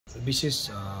विशेष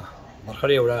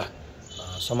भर्खरै एउटा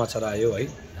समाचार आयो है।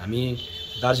 हामी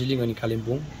दार्जिलिङ अनि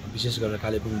कालिम्पोङ, विशेष गरेर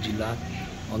कालिम्पोङ जिल्ला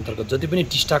अन्तर्गत जति पनि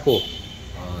टिस्टाको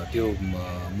त्यो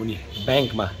मुनि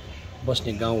ब्याङ्कमा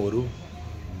बस्ने गाउँहरूको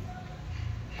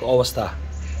अवस्था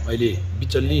अहिले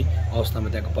बिचल्ली अवस्थामा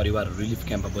त्यहाँको परिवारहरू रिलिफ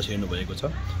क्याम्पमा बसिरहनु भएको छ।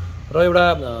 र एउटा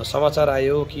समाचार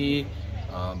आयो कि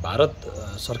भारत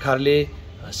सरकारले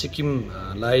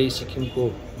सिक्किमको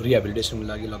रिहेबिलिटेसनको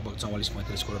लागि लगभग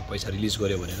 44-45 करोड पैसा रिलिज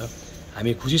गर्यो भनेर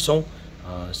हामी खुसी छौँ।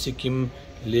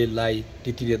 सिक्किमले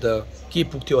त्यतिले त के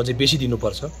पुग्थ्यो, अझै बेसी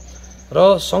दिनुपर्छ। र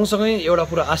सँगसँगै एउटा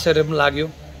कुरा आश्चर्य पनि लाग्यो,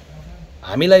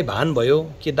 हामीलाई भान भयो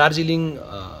कि दार्जिलिङ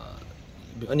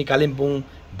अनि कालिम्पोङ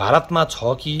भारतमा छ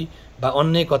कि वा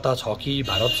अन्य कता छ कि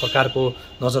भारत सरकारको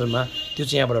नजरमा, त्यो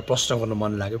चाहिँ यहाँबाट प्रश्न गर्न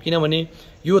मन लाग्यो। किनभने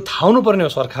यो थाहा हुनुपर्ने हो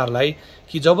सरकारलाई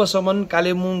कि जबसम्म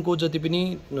कालिम्पोङको जति पनि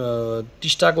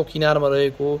टिस्टाको किनारमा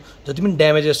रहेको जति पनि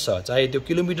ड्यामेजेस छ, चाहे त्यो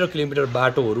किलोमिटर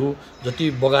बाटोहरू जति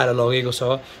बगाएर लगेको छ,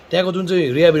 त्यहाँको जुन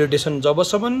चाहिँ रिहेबिलिटेसन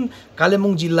जबसम्म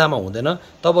कालिम्पोङ जिल्लामा हुँदैन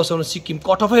तबसम्म सिक्किम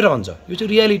कट अफै रहन्छ। यो चाहिँ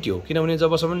रियालिटी हो। किनभने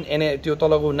जबसम्म त्यो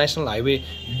तलको नेसनल हाइवे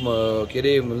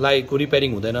को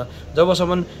रिपेयरिङ हुँदैन,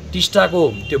 जबसम्म टिस्टाको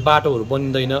त्यो बाटोहरू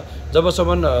बनिँदैन, जबसम्म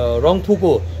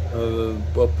रङ्फूको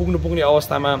पुग्ने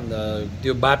अवस्थामा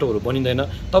त्यो बाटोहरू बनिँदैन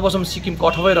तबसम्म सिक्किम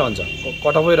कट अफै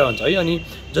रहन्छ है। अनि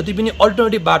जति पनि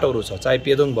अल्टरनेटिभ बाटोहरू छ, चाहे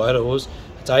पेदोङ भएर होस्,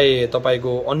 चाहे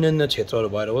तपाईँको अन्य क्षेत्रहरू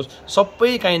भएर होस्,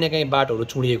 सबै काहीँ न काहीँ बाटोहरू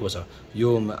चुडिएको छ यो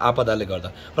आपदाले गर्दा।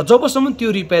 र जबसम्म त्यो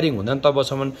रिपेयरिङ हुँदैन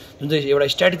तबसम्म जुन चाहिँ एउटा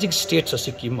स्ट्राटेजिक स्टेट छ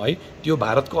सिक्किम है, त्यो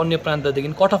भारतको अन्य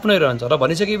प्रान्तदेखि कट अफ नै रहन्छ। र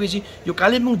भनिसकेपछि यो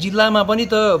कालिम्पोङ जिल्लामा पनि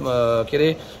त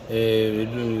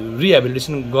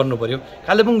रिहेबिलिटेसन गर्नु पर्यो।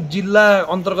 कालिम्पोङ जिल्ला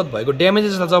अन्तर्गत भएको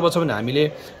ड्यामेजेसलाई जबसम्म हामीले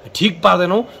ठिक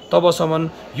पार्दैनौँ तबसम्म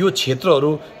यो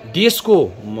क्षेत्रहरू देशको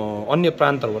अन्य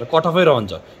प्रान्तहरूबाट कट अफै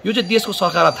रहन्छ। यो चाहिँ देशको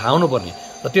सरकारलाई थाहा हुनुपर्ने।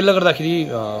 र त्यसले गर्दाखेरि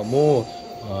म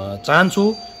चाहन्छु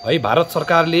है, भारत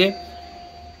सरकारले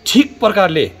ठिक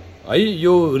प्रकारले है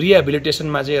यो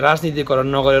रिहेबिलिटेसनमा चाहिँ राजनीतिकरण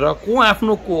नगरेर, को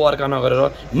आफ्नो को अर्का नगरेर,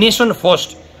 नेसन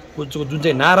फर्स्टको जुन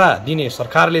चाहिँ नारा दिने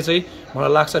सरकारले चाहिँ मलाई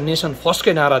लाग्छ नेसन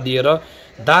फर्स्टकै नारा दिएर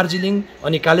दार्जिलिङ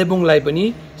अनि कालिम्पोङलाई पनि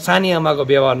सानी आमाको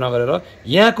व्यवहार नगरेर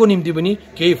यहाँको निम्ति पनि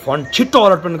केही फन्ड छिट्टो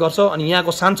अलटमेन्ट गर्छ। अनि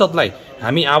यहाँको सांसदलाई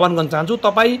हामी आह्वान गर्न चाहन्छौँ,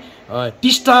 तपाईँ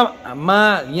टिस्टामा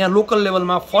यहाँ लोकल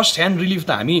लेभलमा फर्स्ट ह्यान्ड रिलिफ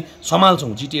त हामी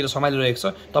सम्हाल्छौँ, जिटिएर सम्हालिरहेको छ,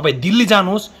 तपाईँ दिल्ली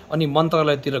जानुहोस् अनि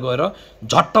मन्त्रालयतिर गएर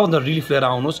झट्टभन्दा रिलिफ लिएर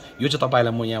आउनुहोस्। यो चाहिँ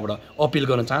तपाईँलाई म यहाँबाट अपिल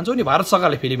गर्न चाहन्छु। अनि भारत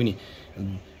सरकारले फेरि पनि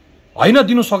होइन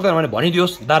दिनु सक्दैन भने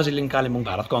भनिदियोस् दार्जिलिङ कालिम्पोङ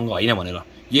भारतको अङ्ग होइन भनेर।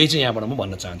 यही चाहिँ यहाँबाट म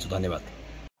भन्न चाहन्छु। धन्यवाद।